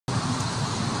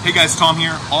Hey guys, Tom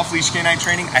here, Off Leash Canine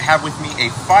Training. I have with me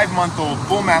a 5-month-old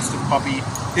bull mastiff puppy.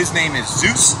 His name is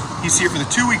Zeus. He's here for the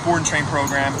 2-week board and train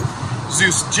program.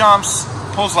 Zeus jumps,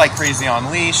 pulls like crazy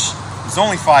on leash. He's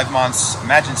only 5 months.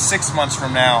 Imagine 6 months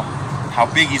from now how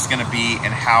big he's gonna be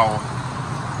and how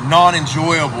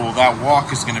non-enjoyable that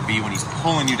walk is gonna be when he's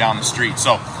pulling you down the street.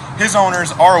 So his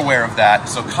owners are aware of that,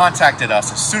 so contacted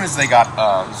us as soon as they got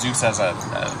Zeus as a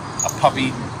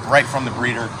puppy right from the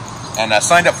breeder, and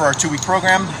signed up for our 2-week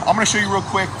program. I'm going to show you real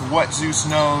quick what Zeus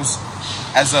knows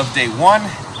as of day 1.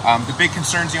 The big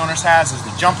concerns the owners has is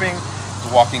the jumping,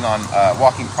 the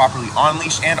walking properly on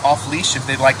leash and off leash if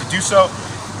they'd like to do so.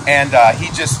 And he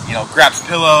just, grabs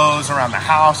pillows around the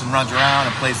house and runs around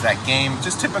and plays that game.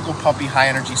 Just typical puppy, high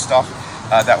energy stuff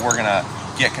that we're going to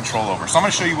get control over. So I'm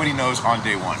going to show you what he knows on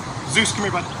day 1. Zeus, come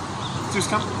here, bud. Zeus,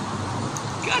 come.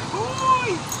 Good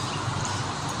boy.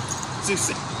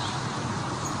 Zeus, sit.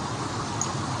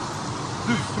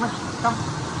 Zeus, come here. Come.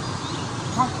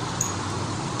 Come.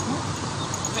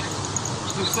 Sit.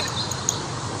 Zeus, sit.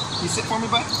 You sit for me,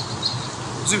 bud?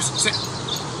 Zeus, sit.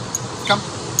 Come.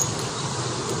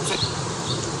 Sit.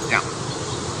 Down.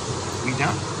 We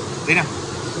down? Lay down.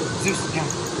 Zeus, down.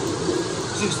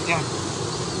 Zeus, down.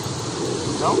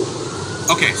 No?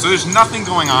 Okay, so there's nothing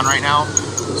going on right now,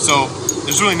 so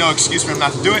there's really no excuse for him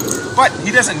not to do it, but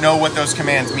he doesn't know what those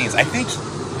commands means. I think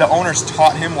the owners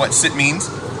taught him what sit means,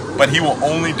 but he will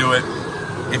only do it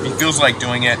if he feels like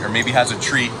doing it or maybe has a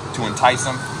treat to entice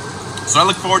him. So I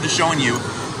look forward to showing you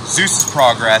Zeus's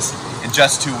progress in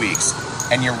just 2 weeks.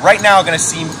 And you're right now going to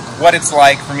see what it's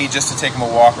like for me just to take him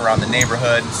a walk around the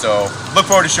neighborhood. So look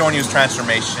forward to showing you his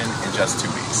transformation in just 2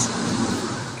 weeks.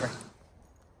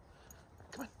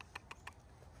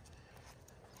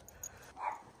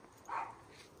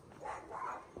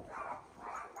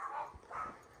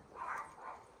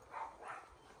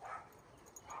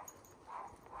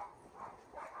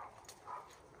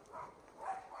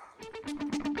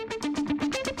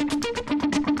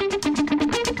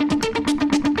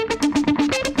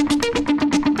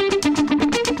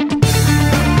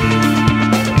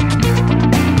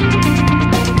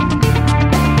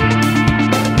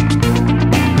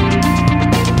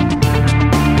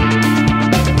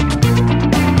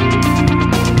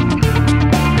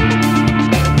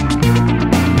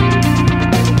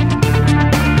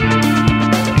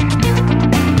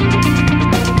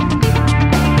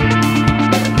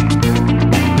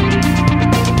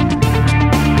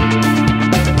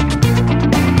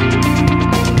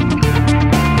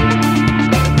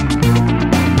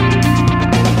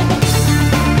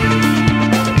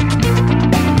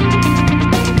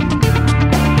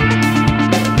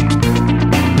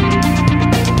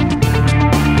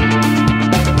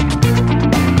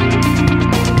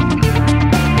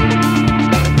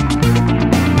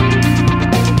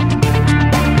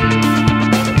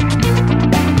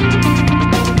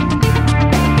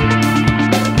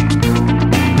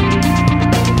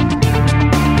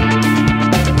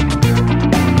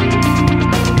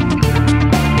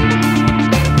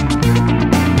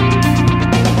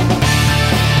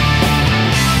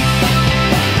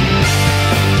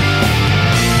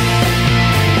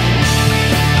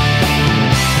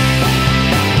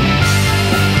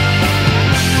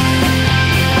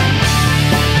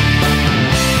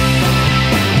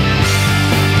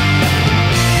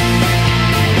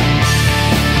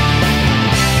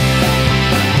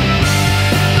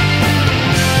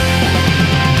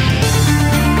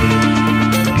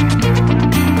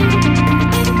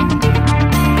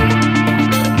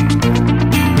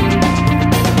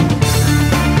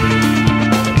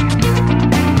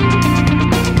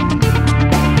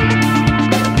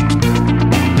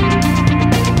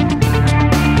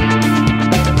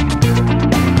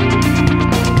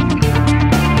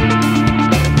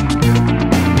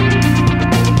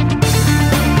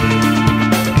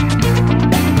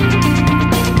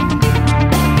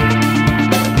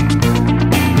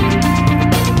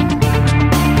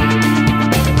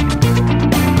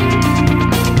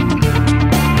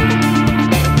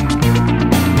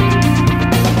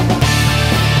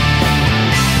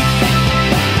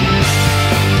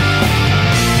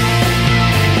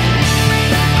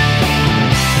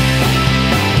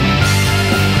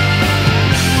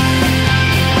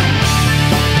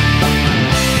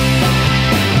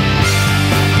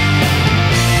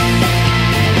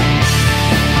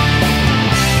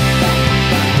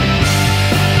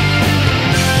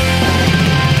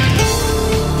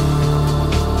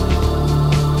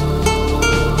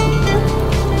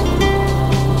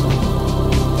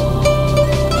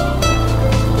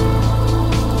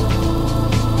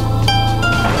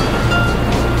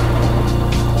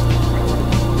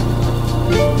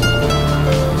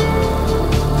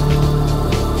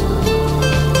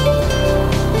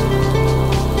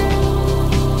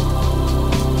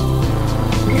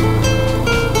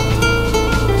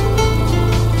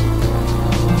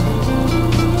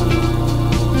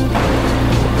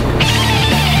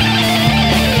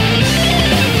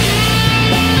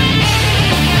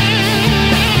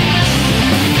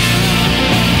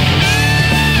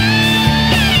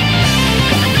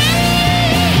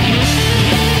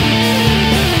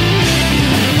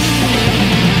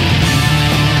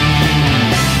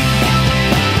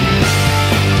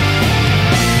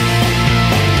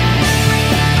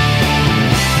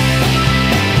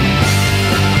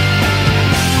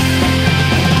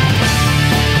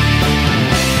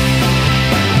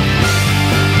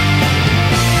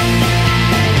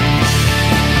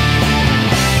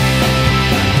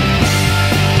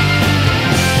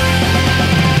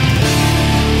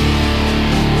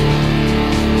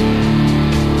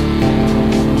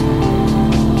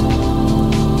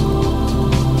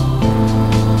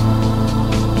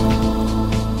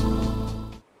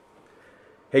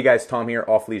 Hey guys, Tom here,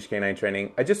 Off Leash Canine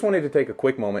Training. I just wanted to take a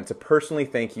quick moment to personally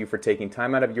thank you for taking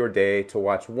time out of your day to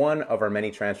watch one of our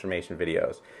many transformation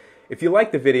videos. If you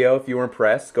liked the video, if you were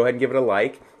impressed, go ahead and give it a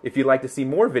like. If you'd like to see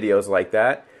more videos like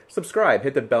that, subscribe,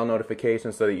 hit the bell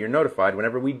notification so that you're notified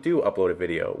whenever we do upload a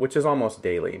video, which is almost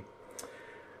daily.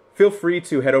 Feel free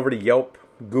to head over to Yelp,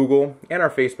 Google, and our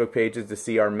Facebook pages to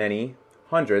see our many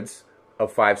hundreds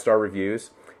of 5-star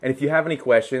reviews. And if you have any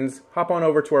questions, hop on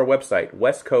over to our website,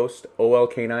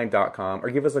 westcoastolk9.com,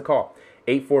 or give us a call,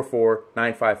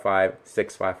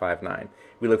 844-955-6559.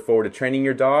 We look forward to training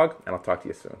your dog, and I'll talk to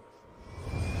you soon.